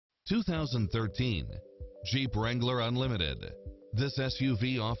2013 Jeep Wrangler Unlimited. This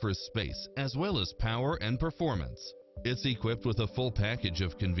SUV offers space as well as power and performance. It's equipped with a full package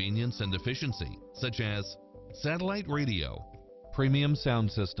of convenience and efficiency, such as satellite radio, premium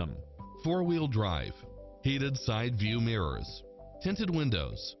sound system, four-wheel drive, heated side view mirrors, tinted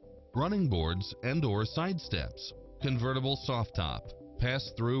windows, running boards and/or side steps, convertible soft top,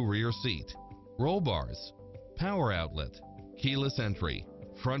 pass-through rear seat, roll bars, power outlet, keyless entry,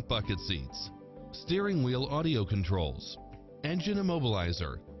 front bucket seats, steering wheel audio controls, engine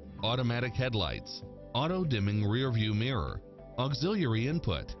immobilizer, automatic headlights, auto-dimming rear-view mirror, auxiliary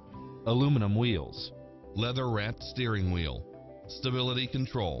input, aluminum wheels, leather-wrapped steering wheel, stability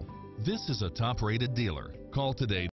control. This is a top-rated dealer. Call today.